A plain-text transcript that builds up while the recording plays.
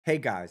Hey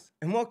guys,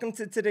 and welcome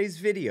to today's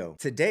video.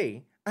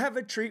 Today, I have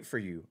a treat for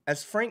you,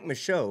 as Frank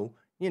Michaud,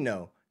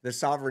 the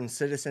sovereign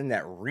citizen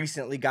that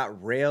recently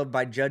got railed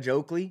by Judge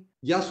Oakley.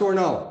 Yes or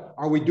no?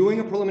 Are we doing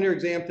a preliminary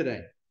exam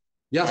today?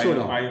 Yes or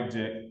no? I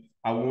object.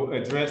 I will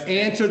address.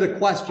 Answer the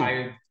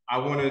question. I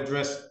want to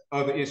address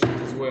other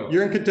issues as well.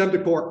 You're in contempt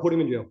of court. Put him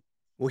in jail.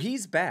 Well,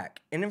 he's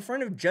back, and in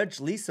front of Judge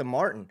Lisa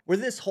Martin, where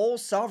this whole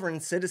sovereign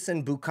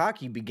citizen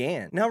bukkake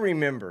began. Now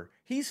remember,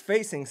 he's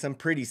facing some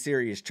pretty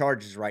serious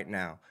charges right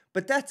now,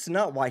 but that's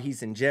not why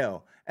he's in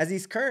jail, as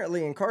he's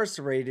currently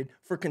incarcerated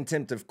for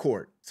contempt of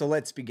court. So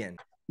let's begin.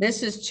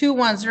 This is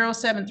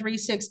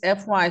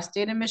 210736FY,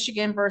 State of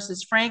Michigan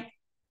versus Frank.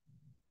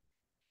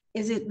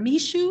 Is it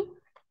Michaud?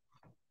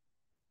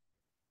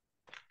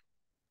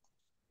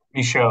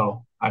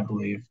 Michaud, I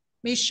believe.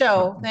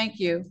 Michaud, thank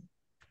you.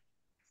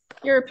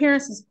 Your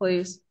appearances,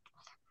 please.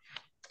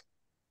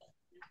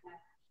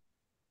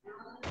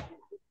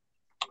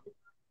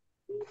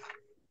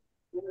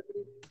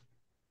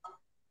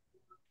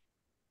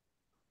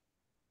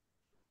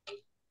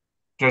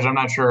 Judge, I'm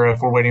not sure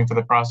if we're waiting for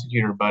the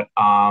prosecutor, but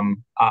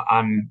on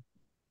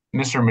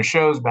Mr.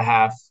 Michaud's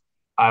behalf,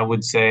 I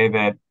would say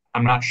that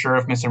I'm not sure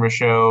if Mr.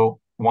 Michaud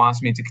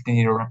wants me to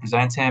continue to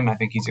represent him. I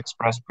think he's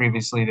expressed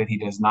previously that he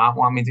does not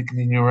want me to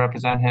continue to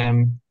represent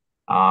him.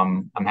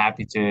 I'm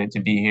happy to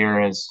be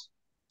here as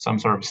some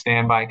sort of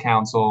standby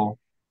counsel,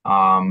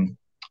 but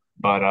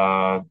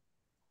I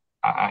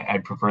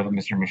prefer that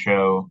Mr.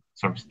 Michaud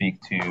sort of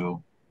speak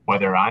to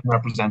whether I'm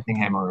representing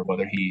him or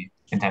whether he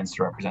intends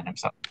to represent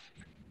himself.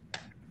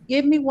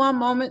 Give me one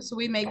moment so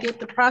we may get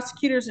the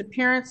prosecutor's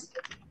appearance.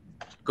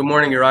 Good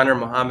morning, Your Honor.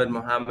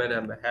 Mohammed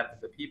on behalf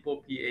of the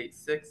people,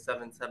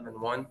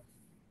 P86771.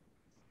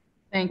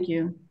 Thank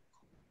you.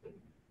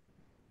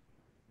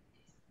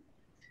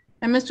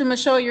 And Mr.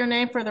 Michaud, your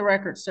name for the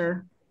record,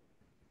 sir.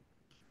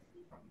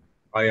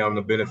 I am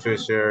the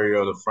beneficiary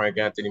of the Frank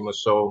Anthony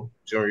Michaud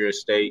Jr.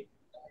 estate,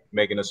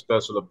 making a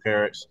special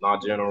appearance,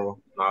 not general.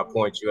 And I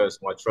appoint you as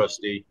my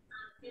trustee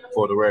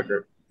for the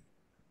record.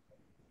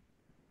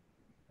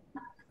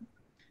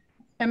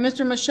 And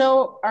Mr.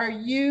 Michaud, were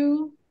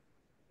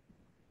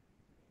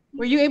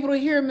you able to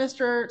hear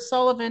Mr.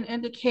 Sullivan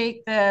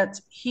indicate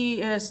that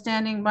he is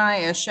standing by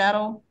as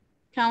shadow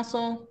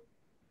counsel?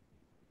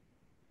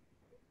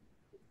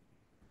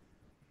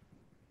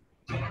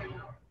 I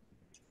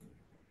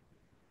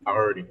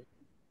heard him.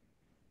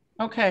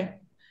 Okay.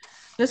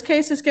 This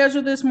case is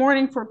scheduled this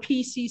morning for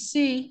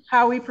PCC.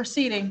 How are we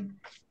proceeding?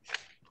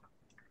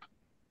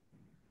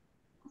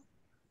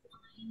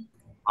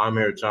 I'm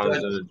here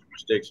challenging the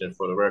jurisdiction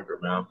for the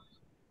record, ma'am.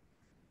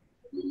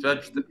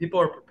 Judge, the people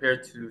are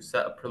prepared to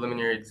set a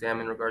preliminary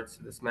exam in regards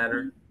to this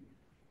matter.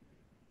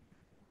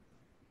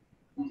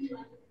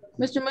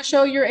 Mr.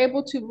 Michaud, you're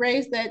able to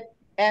raise that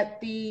at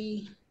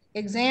the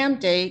exam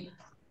date,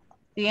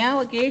 the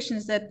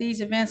allegations that these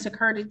events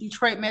occurred at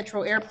Detroit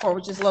Metro Airport,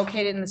 which is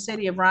located in the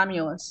city of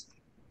Romulus.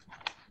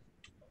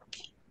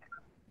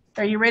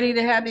 Are you ready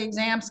to have the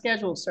exam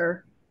scheduled,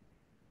 sir?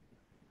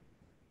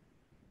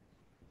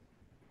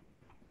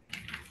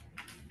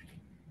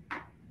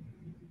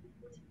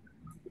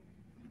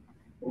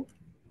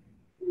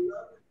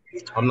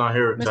 I'm not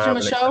here to Mr. have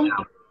Michaud? an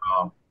exam.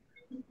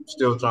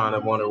 Still trying to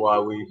wonder why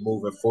we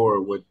moving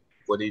forward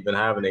with even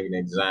having an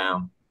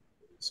exam,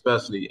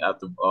 especially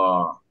after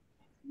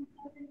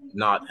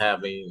not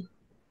having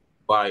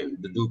by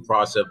the due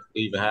process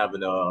even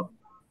having a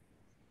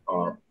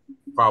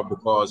probable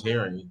cause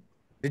hearing.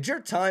 Did your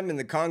time in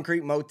the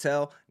concrete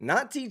motel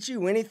not teach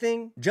you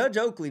anything? Judge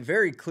Oakley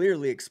very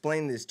clearly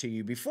explained this to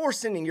you before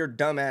sending your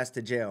dumb ass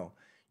to jail.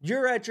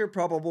 You're at your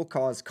probable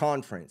cause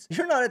conference.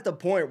 You're not at the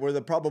point where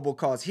the probable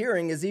cause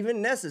hearing is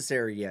even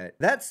necessary yet.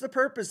 That's the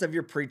purpose of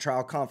your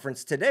pretrial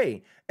conference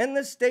today, and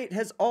the state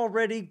has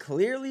already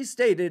clearly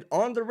stated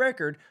on the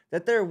record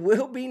that there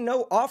will be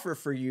no offer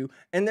for you,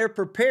 and they're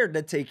prepared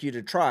to take you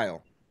to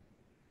trial.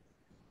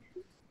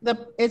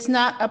 It's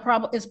not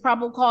a it's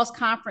probable cause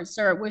conference,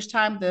 sir, at which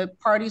time the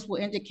parties will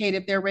indicate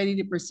if they're ready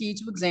to proceed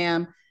to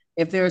exam,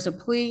 if there's a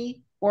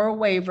plea or a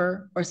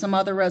waiver or some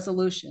other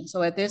resolution.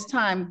 So at this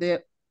time,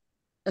 the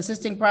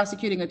assisting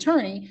prosecuting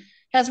attorney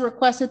has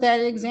requested that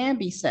an exam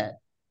be set.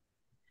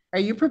 Are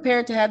you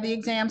prepared to have the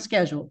exam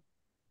scheduled?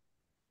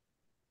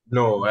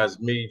 No, as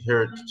me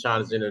here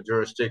challenging the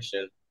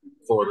jurisdiction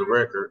for the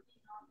record,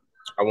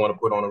 I want to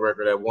put on the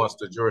record that once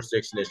the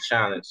jurisdiction is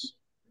challenged,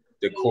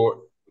 the court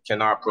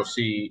cannot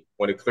proceed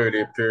when it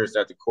clearly appears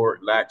that the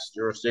court lacks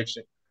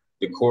jurisdiction.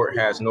 The court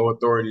has no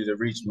authority to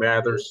reach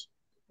matters,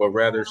 but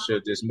rather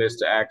should dismiss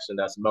the action.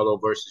 That's Mello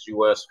versus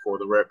U.S. for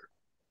the record.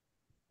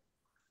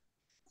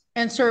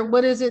 And sir,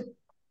 what is it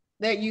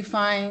that you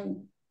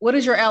find, what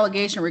is your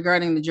allegation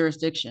regarding the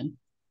jurisdiction?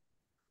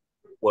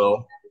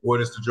 Well,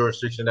 what is the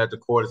jurisdiction that the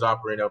court is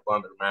operating up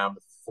under, ma'am?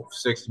 The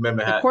Sixth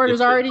Amendment has— The court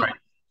has already—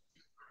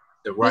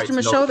 the right Mr.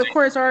 Michaud, the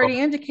court has already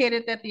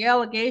indicated that the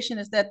allegation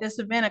is that this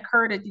event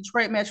occurred at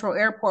Detroit Metro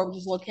Airport, which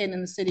is located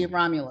in the city of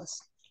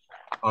Romulus.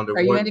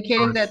 Are you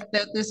indicating that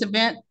this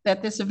event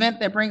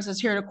that brings us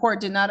here to court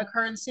did not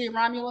occur in the city of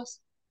Romulus?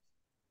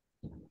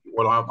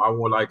 Well, I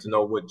would like to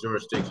know what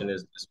jurisdiction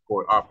is this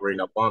court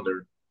operating up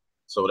under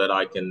so that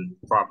I can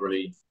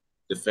properly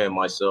defend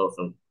myself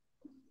and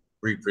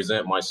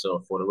represent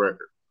myself for the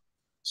record.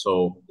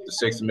 So the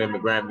Sixth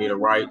Amendment grants me the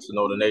right to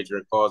know the nature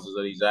and causes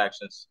of these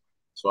actions.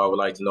 So I would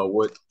like to know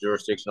what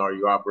jurisdiction are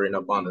you operating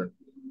up under?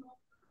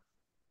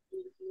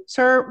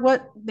 Sir,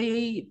 what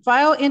the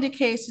file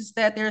indicates is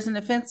that there's an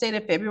offense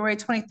dated February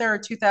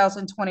 23rd,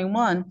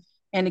 2021.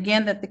 And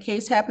again, that the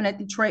case happened at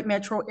Detroit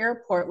Metro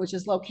Airport, which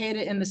is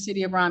located in the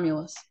city of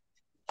Romulus.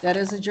 That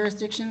is a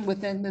jurisdiction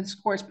within this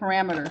court's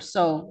parameters.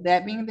 So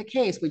that being the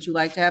case, would you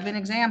like to have an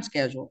exam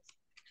scheduled?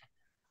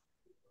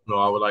 No,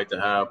 I would like to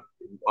have,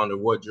 under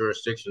what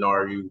jurisdiction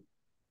are you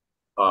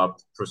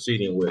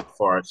proceeding with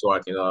so I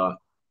can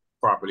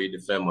properly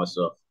defend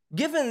myself?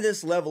 Given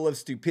this level of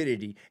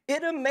stupidity,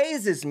 it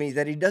amazes me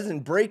that he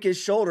doesn't break his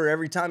shoulder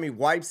every time he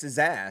wipes his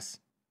ass.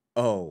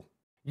 Oh,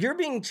 you're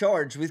being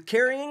charged with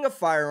carrying a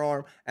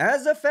firearm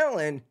as a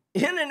felon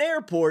in an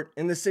airport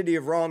in the city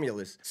of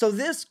Romulus. So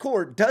this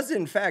court does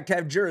in fact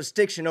have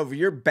jurisdiction over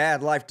your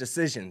bad life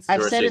decisions.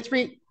 I've said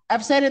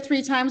it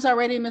three times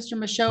already, Mr.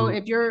 Michaud.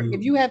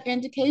 If you have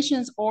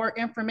indications or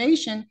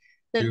information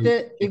that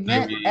the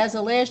event as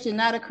alleged did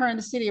not occur in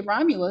the city of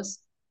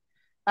Romulus,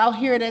 I'll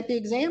hear it at the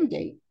exam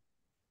date.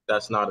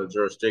 That's not a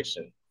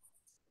jurisdiction.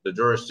 The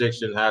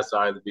jurisdiction has to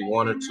either be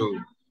one or two.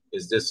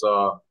 Is this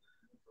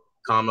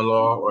common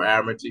law or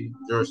admiralty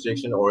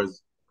jurisdiction, or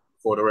is,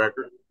 for the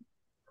record,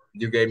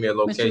 you gave me a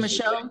location,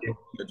 Mr. Michaud,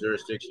 a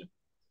jurisdiction.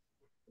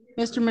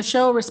 Mr.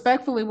 Michaud,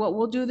 respectfully, what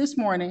we'll do this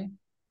morning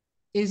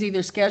is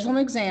either schedule an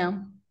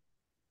exam,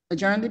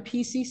 adjourn the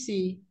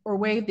PCC, or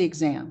waive the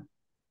exam.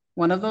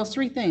 One of those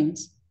three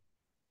things.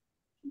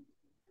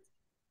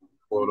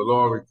 Well, the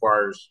law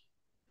requires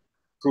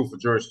proof of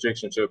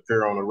jurisdiction to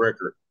appear on the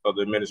record of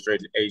the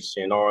administrative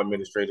agency in all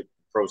administrative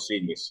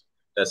proceedings.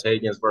 That's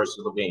Higgins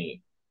versus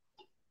Levine.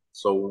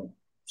 So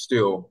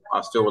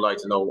I still would like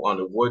to know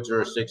under what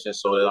jurisdiction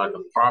so that I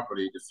can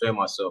properly defend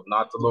myself,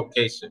 not the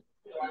location.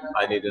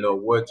 I need to know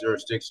what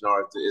jurisdiction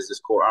is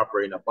this court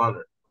operating up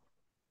under.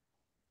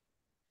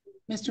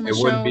 Mr.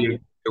 Michaud,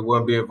 it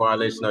wouldn't be a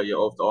violation of your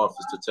oath of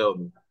office to tell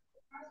me.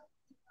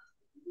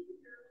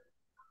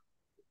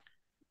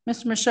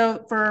 Mr.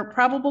 Michaud, for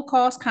probable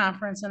cause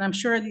conference, and I'm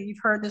sure that you've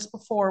heard this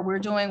before, we're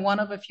doing one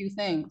of a few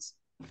things.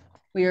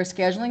 We are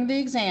scheduling the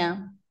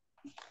exam,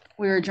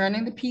 we're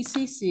adjourning the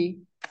PCC,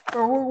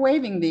 or we're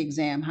waiving the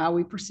exam. How are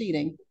we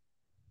proceeding?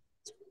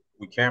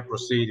 We can't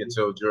proceed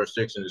until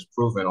jurisdiction is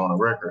proven on a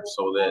record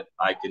so that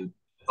I can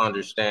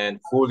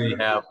fully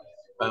have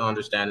an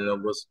understanding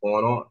of what's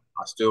going on.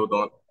 I still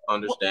don't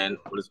understand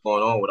what is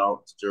going on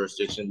without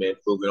jurisdiction being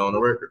proven on the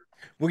record.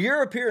 Well,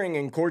 you're appearing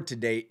in court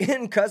today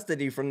in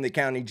custody from the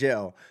county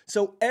jail.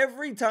 So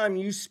every time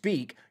you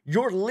speak,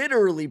 you're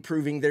literally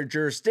proving their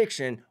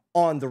jurisdiction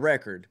on the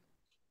record.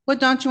 What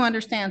don't you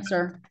understand,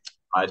 sir?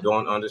 I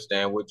don't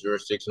understand what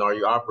jurisdiction are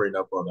you operating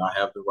up under. I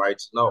have the right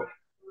to know.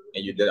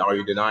 And are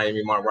you denying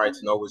me my right to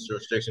know what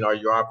jurisdiction are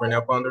you operating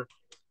up under?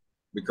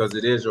 Because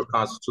it is your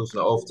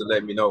constitutional oath to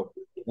let me know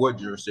what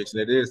jurisdiction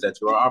it is that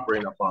you are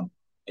operating up under.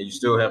 And you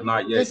still have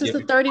not yet. This is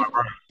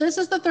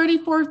the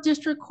 34th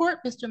District Court,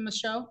 Mr.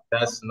 Michaud.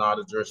 That's not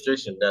a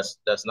jurisdiction.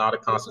 That's not a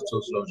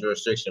constitutional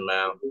jurisdiction,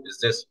 ma'am. Is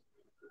this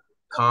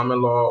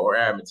common law or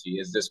admiralty?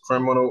 Is this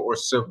criminal or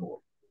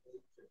civil?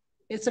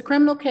 It's a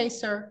criminal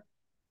case, sir.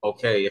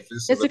 Okay, if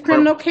it's a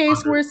criminal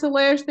case where it's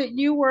alleged that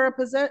you were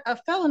a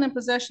felon in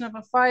possession of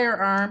a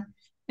firearm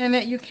and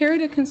that you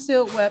carried a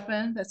concealed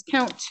weapon, that's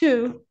count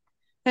 2,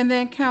 and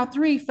then count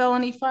 3,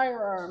 felony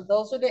firearm.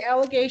 Those are the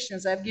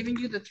allegations. I've given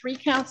you the 3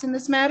 counts in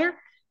this matter.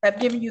 I've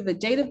given you the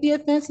date of the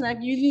offense, and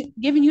I've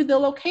given you the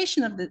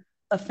location of the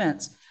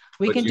offense.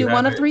 We can do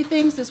one of 3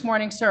 things this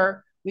morning,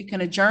 sir. We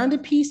can adjourn the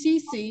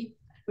PCC,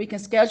 we can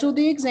schedule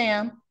the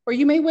exam, or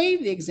you may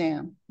waive the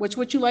exam. Which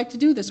would you like to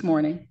do this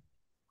morning?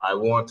 I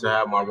want to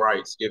have my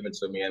rights given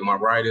to me, and my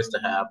right is to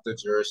have the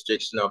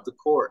jurisdiction of the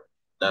court.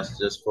 That's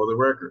just for the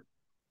record.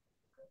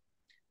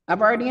 I've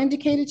already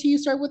indicated to you,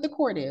 sir, what the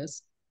court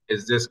is.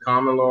 Is this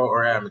common law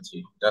or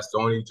admiralty? That's the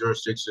only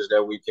jurisdictions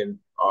that we can,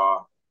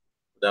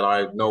 that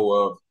I know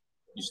of.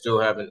 You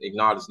still haven't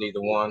acknowledged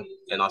neither one,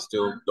 and I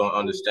still don't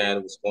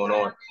understand what's going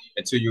on.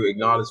 Until you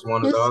acknowledge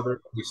one or the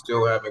other, we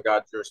still haven't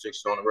got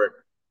jurisdiction on the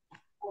record.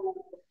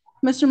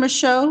 Mr.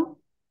 Michaud,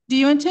 do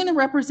you intend to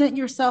represent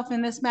yourself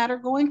in this matter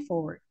going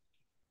forward?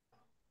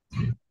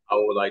 I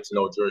would like to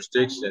know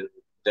jurisdiction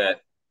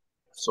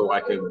so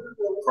I can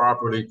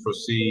properly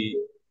proceed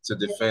to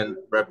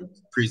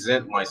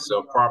present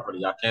myself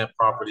properly. I can't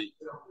properly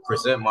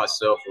present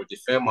myself or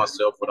defend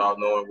myself without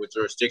knowing what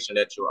jurisdiction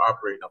that you're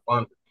operating up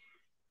under.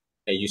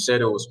 And you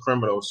said it was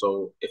criminal,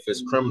 so if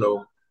it's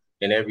criminal,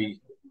 and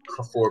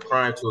for a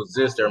crime to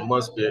exist, there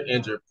must be an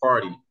injured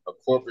party, a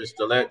corpus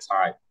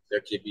delicti.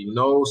 There can be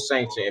no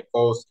sanction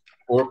imposed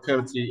or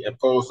penalty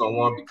imposed on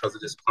one because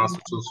of this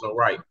constitutional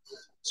right.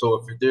 So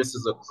if this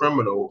is a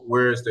criminal,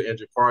 where is the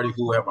injured party?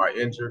 Who have I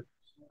injured?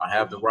 I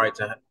have the right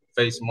to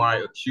face my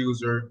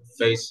accuser,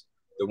 face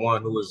the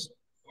one who is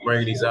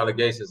bringing these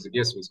allegations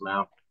against me,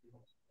 ma'am.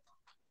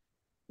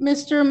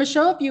 Mr.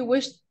 Michaud, if you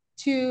wish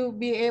to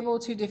be able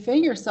to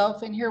defend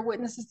yourself and hear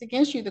witnesses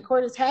against you, the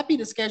court is happy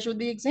to schedule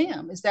the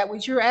exam. Is that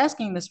what you're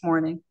asking this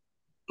morning?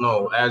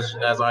 No, as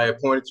I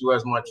appointed you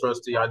as my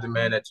trustee, I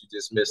demand that you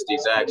dismiss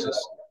these actions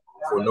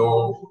for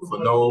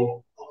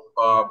no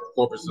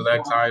corpus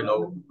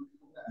electi,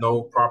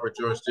 no proper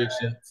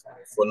jurisdiction,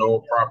 for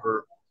no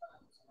proper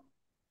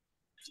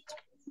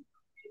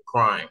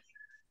crime,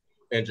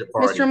 injured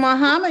party. Mr.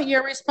 Muhammad,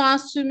 your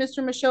response to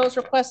Mr. Michaud's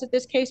request that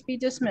this case be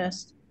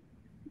dismissed.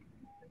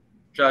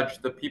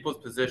 Judge, the people's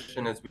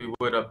position is we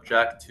would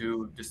object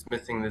to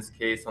dismissing this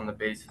case on the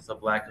basis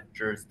of lack of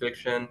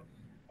jurisdiction.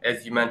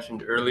 As you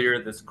mentioned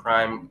earlier, this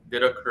crime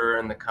did occur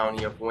in the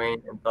county of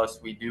Wayne, and thus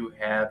we do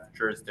have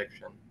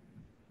jurisdiction.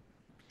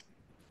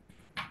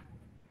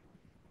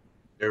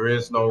 There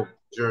is no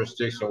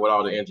jurisdiction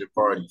without an injured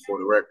party, for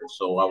the record.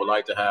 So I would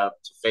like to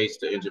face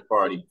the injured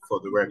party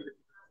for the record.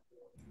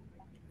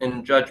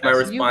 And Judge, my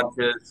response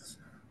is,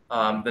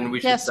 then we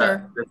should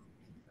set this,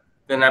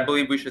 then I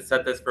believe we should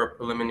set this for a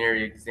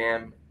preliminary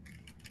exam.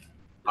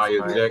 I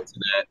object to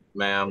that,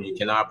 ma'am. You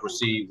cannot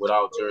proceed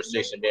without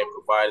jurisdiction being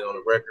provided on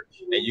the record.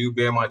 And you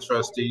being my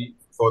trustee,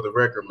 for the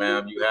record,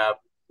 ma'am, you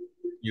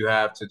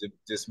have to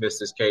dismiss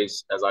this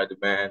case as I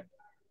demand,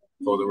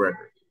 for the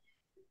record.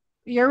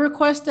 Your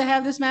request to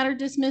have this matter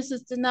dismissed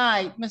is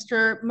denied.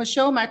 Mr.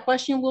 Michaud, my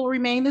question will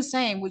remain the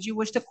same. Would you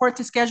wish the court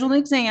to schedule an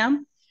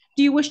exam?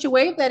 Do you wish to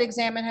waive that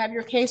exam and have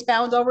your case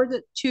bound over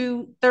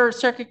to Third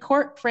Circuit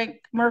Court, Frank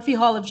Murphy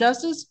Hall of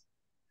Justice?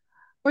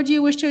 Or do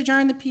you wish to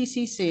adjourn the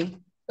PCC?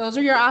 Those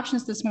are your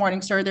options this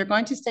morning, sir. They're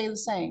going to stay the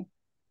same.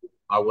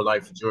 I would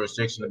like for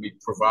jurisdiction to be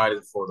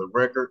provided for the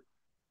record,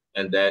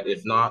 and that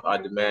if not, I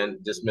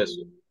demand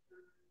dismissal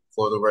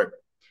for the record.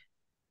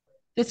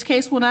 This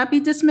case will not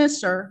be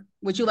dismissed, sir.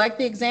 Would you like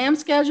the exam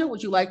scheduled?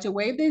 Would you like to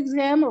waive the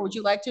exam, or would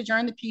you like to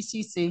adjourn the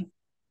PCC?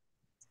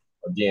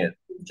 Again,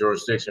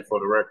 jurisdiction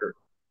for the record.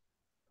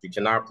 You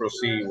cannot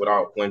proceed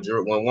without, when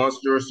once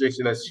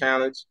jurisdiction is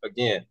challenged,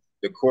 again,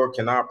 the court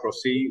cannot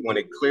proceed when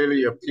it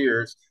clearly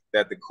appears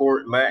that the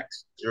court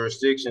lacks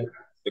jurisdiction.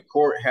 The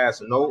court has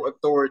no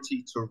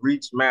authority to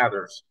reach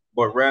matters,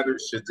 but rather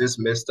should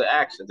dismiss the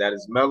action. That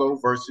is Mello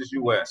versus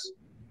U.S.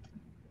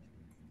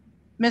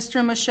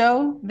 Mr.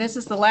 Michaud, this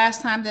is the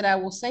last time that I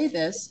will say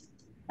this.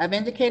 I've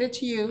indicated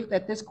to you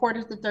that this court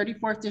is the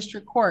 34th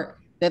District Court,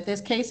 that this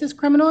case is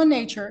criminal in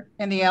nature,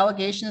 and the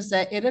allegations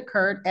that it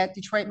occurred at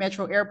Detroit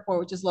Metro Airport,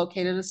 which is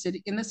located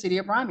in the city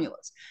of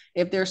Romulus.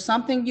 If there's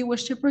something you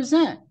wish to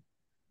present,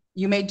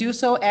 you may do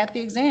so at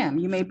the exam.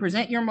 You may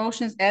present your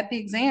motions at the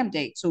exam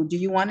date. So do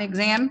you want an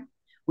exam?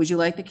 Would you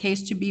like the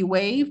case to be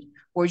waived?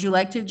 Or would you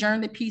like to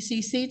adjourn the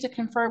PCC to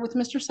confer with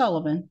Mr.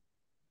 Sullivan?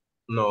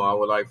 No, I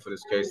would like for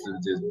this case to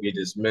just be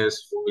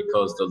dismissed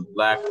because the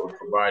lack of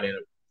providing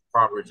a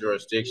proper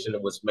jurisdiction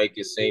would make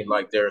it seem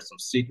like there is some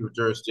secret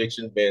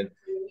jurisdiction being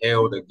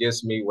held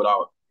against me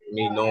without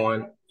me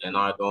knowing, and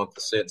I don't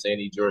consent to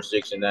any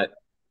jurisdiction that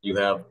you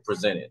have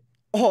presented.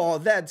 Oh,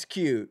 that's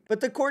cute. But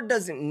the court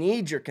doesn't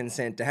need your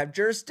consent to have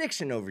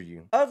jurisdiction over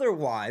you.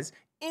 Otherwise,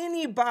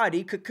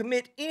 anybody could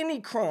commit any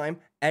crime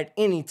at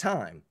any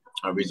time.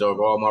 I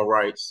reserve all my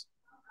rights,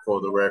 for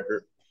the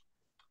record.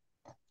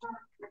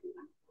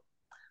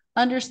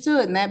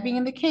 Understood. And that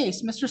being the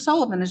case, Mr.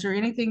 Sullivan, is there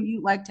anything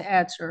you'd like to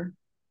add, sir?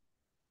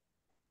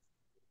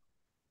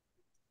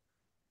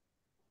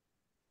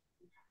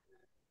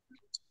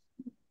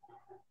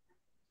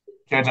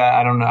 Judge,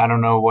 I don't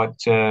know what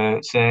to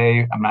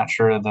say. I'm not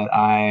sure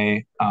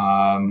that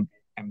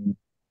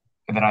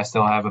that I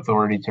still have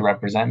authority to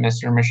represent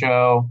Mr.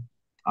 Michaud.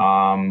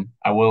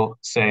 I will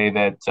say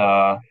that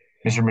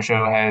Mr.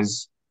 Michaud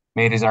has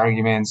made his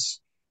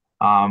arguments,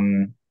 a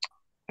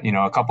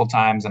couple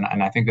times, and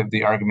I think that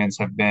the arguments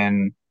have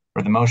been,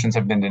 or the motions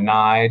have been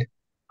denied.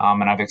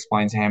 And I've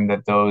explained to him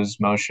that those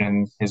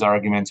motions, his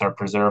arguments are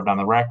preserved on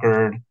the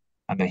record,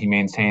 and that he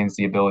maintains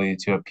the ability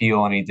to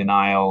appeal any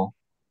denial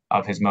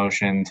of his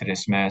motion to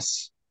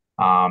dismiss.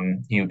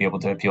 He would be able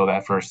to appeal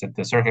that first at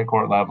the circuit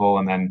court level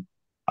and then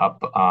up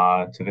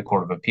to the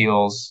Court of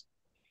Appeals.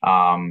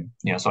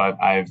 So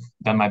I've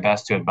done my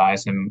best to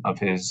advise him of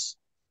his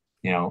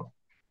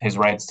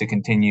rights to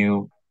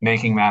continue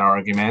making that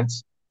argument.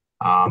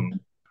 I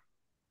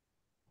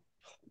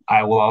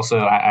will also,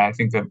 I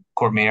think the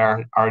court may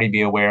already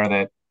be aware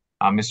that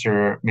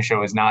Mr.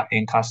 Michaud is not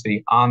in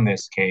custody on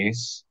this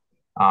case.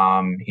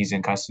 He's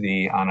in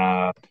custody on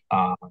a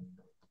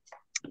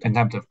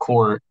contempt of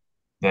court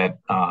that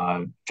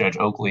Judge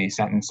Oakley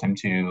sentenced him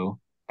to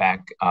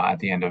back at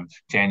the end of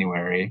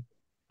January.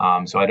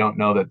 So I don't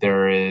know that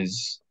there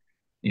is,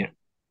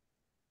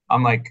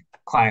 unlike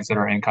clients that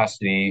are in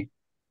custody,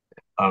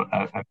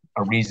 a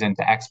reason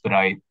to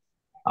expedite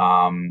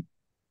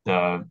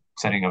the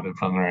setting of the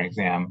preliminary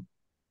exam.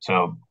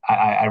 So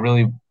I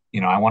really,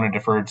 I want to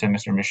defer to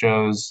Mr.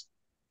 Michaud's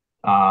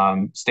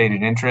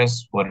stated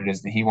interest, what it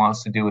is that he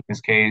wants to do with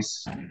this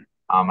case.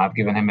 I've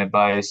given him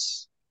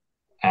advice,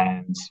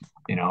 and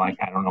I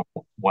don't know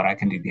what I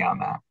can do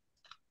beyond that.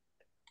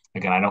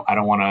 Again, I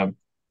don't want to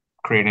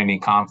create any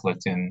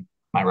conflict in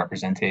my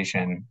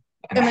representation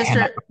And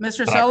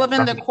Mr.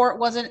 Sullivan, the court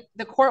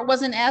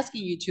wasn't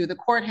asking you to. The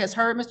court has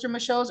heard Mr.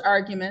 Michaud's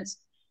arguments.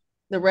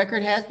 The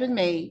record has been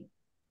made.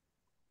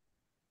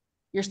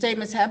 Your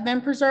statements have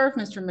been preserved,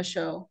 Mr.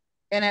 Michaud.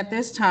 And at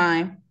this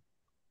time,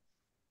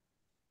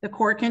 the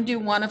court can do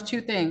one of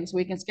two things.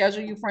 We can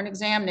schedule you for an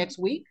exam next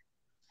week.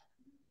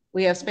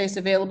 We have space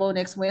available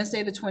next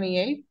Wednesday, the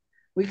 28th.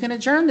 We can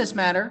adjourn this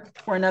matter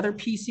for another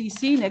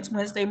PCC next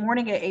Wednesday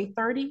morning at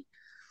 8:30,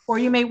 or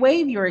you may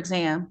waive your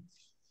exam.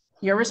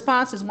 Your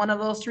response is one of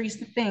those three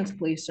things,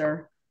 please,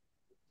 sir.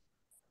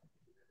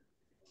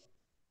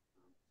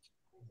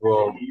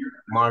 Well,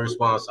 my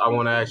response, I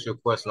want to ask you a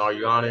question. Are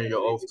you honoring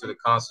your oath to the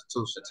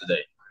Constitution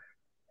today?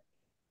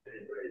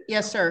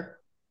 Yes, sir.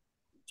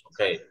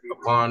 Okay,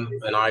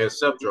 and I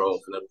accept your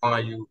oath, and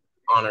upon you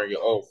honor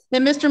your oath.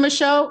 Then Mr.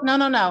 Michaud,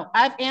 no.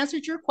 I've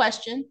answered your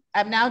question.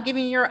 I've now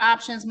given you your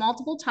options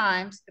multiple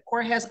times. The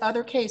court has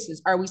other cases.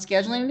 Are we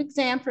scheduling an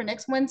exam for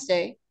next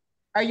Wednesday?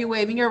 Are you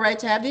waiving your right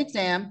to have the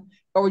exam?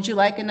 Or would you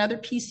like another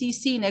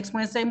PCC next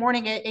Wednesday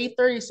morning at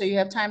 8:30 so you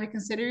have time to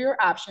consider your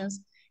options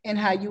and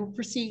how you will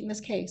proceed in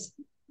this case?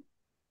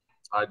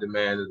 I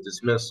demand a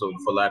dismissal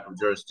for lack of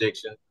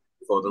jurisdiction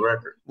for the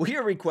record. Well,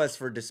 your request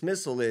for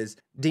dismissal is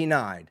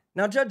denied.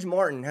 Now, Judge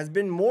Martin has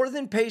been more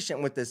than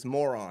patient with this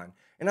moron,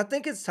 and I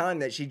think it's time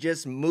that she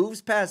just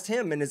moves past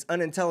him and his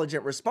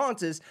unintelligent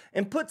responses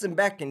and puts him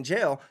back in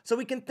jail so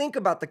we can think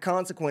about the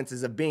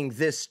consequences of being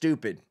this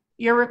stupid.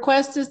 Your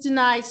request is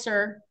denied,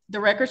 sir. The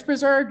record's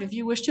preserved. If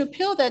you wish to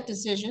appeal that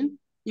decision,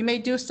 you may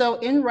do so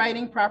in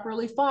writing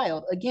properly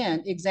filed.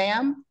 Again,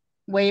 exam,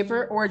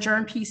 waiver, or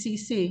adjourn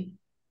PCC.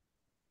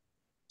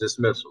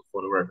 Dismissal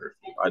for the record.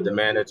 I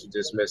demand that you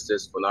dismiss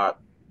this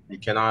you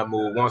cannot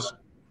move. Once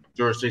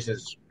jurisdiction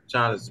is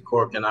challenged, the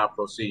court cannot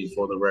proceed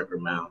for the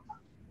record, ma'am.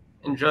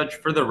 And Judge,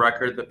 for the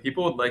record, the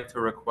people would like to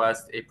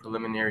request a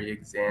preliminary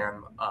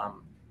exam.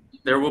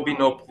 There will be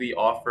no plea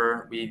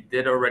offer. We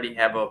did already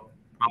have a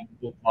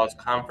probable cause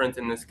conference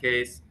in this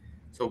case,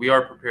 so we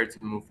are prepared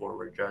to move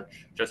forward,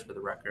 Judge, just for the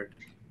record.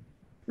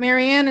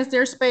 Marianne, is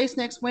there space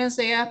next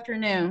Wednesday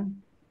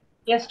afternoon?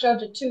 Yes,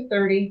 Judge, at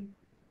 2:30.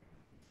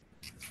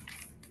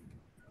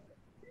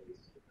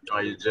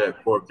 I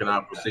object. Court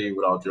cannot proceed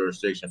without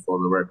jurisdiction for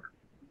the record.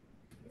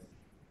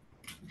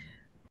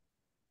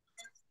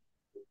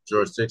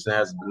 Jurisdiction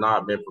has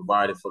not been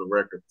provided for the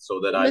record, so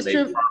that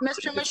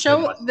Mr.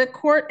 Michaud, the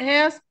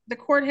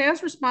court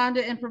has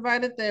responded and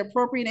provided the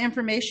appropriate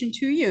information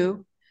to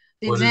you.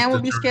 The exam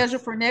will be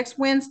scheduled for next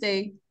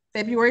Wednesday,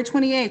 February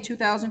 28,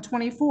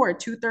 2024, at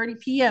 2:30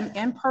 p.m.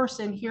 in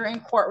person here in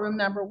courtroom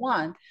number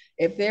 1.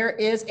 If there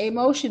is a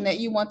motion that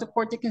you want the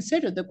court to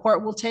consider, the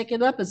court will take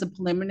it up as a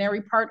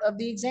preliminary part of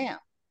the exam.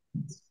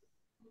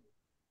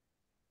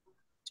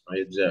 I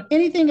object.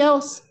 Anything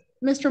else,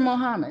 Mr.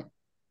 Mohammed?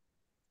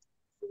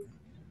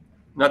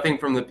 Nothing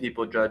from the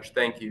people, Judge.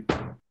 Thank you.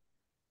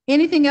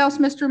 Anything else,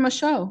 Mr.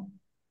 Michaud?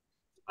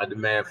 I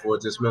demand for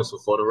dismissal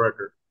for the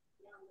record.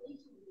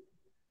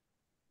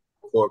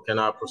 Court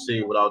cannot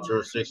proceed without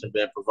jurisdiction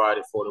being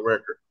provided for the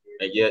record,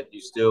 and yet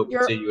you still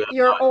continue.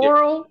 Your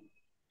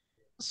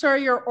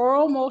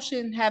oral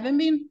motion having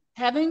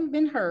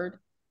been heard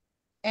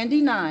and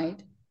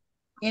denied.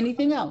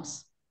 Anything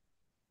else?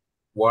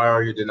 Why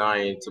are you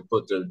denying to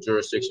put the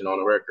jurisdiction on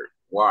the record?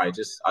 Why? I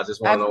just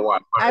want to know why.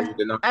 Why are you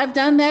denying? I've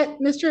done that,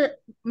 Mr.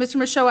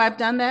 Michaud. I've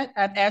done that.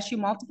 I've asked you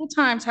multiple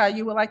times how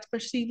you would like to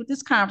proceed with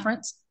this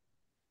conference.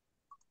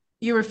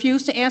 You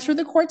refuse to answer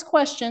the court's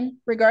question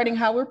regarding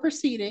how we're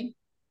proceeding.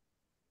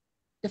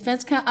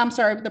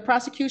 The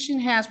prosecution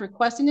has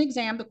requested an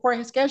exam. The court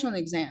has scheduled an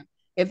exam.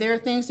 If there are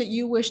things that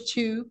you wish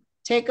to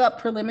take up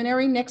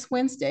preliminary next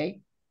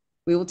Wednesday,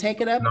 we will take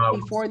it up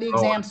before the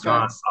exam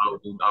starts.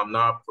 I'm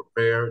not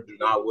prepared. Do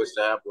not wish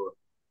to have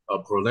a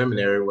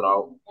preliminary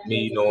without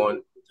me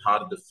knowing how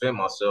to defend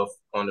myself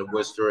under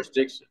which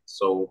jurisdiction.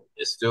 So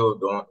it's still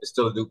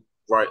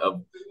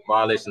a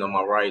violation of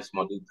my rights,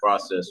 my due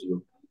process.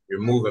 You're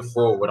moving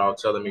forward without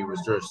telling me which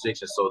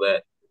jurisdiction so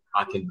that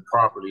I can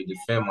properly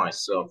defend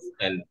myself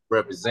and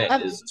represent.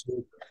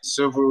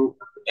 Civil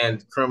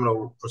and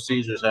criminal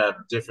procedures have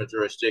different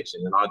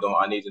jurisdictions, and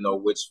I need to know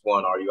which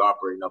one are you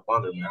operating up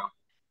under now.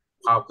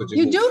 How could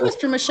you? You do,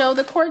 Mr. Michaud.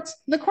 The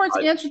court's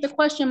answered the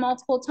question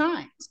multiple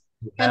times,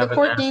 and the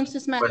court deems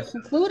this matter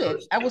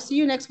concluded. I will see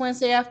you next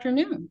Wednesday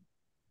afternoon.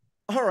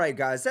 All right,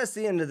 guys, that's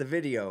the end of the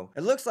video.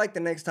 It looks like the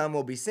next time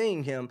we'll be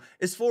seeing him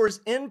is for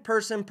his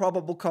in-person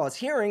probable cause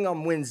hearing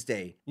on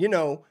Wednesday. You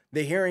know,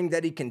 the hearing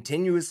that he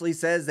continuously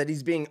says that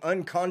he's being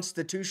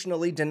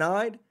unconstitutionally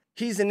denied.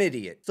 He's an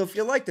idiot. So if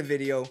you liked the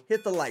video,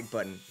 hit the like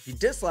button. If you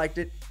disliked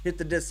it, hit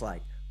the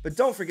dislike. But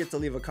don't forget to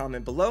leave a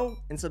comment below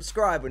and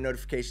subscribe with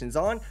notifications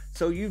on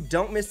so you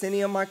don't miss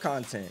any of my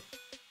content.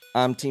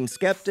 I'm Team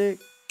Skeptic,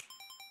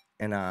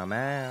 and I'm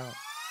out.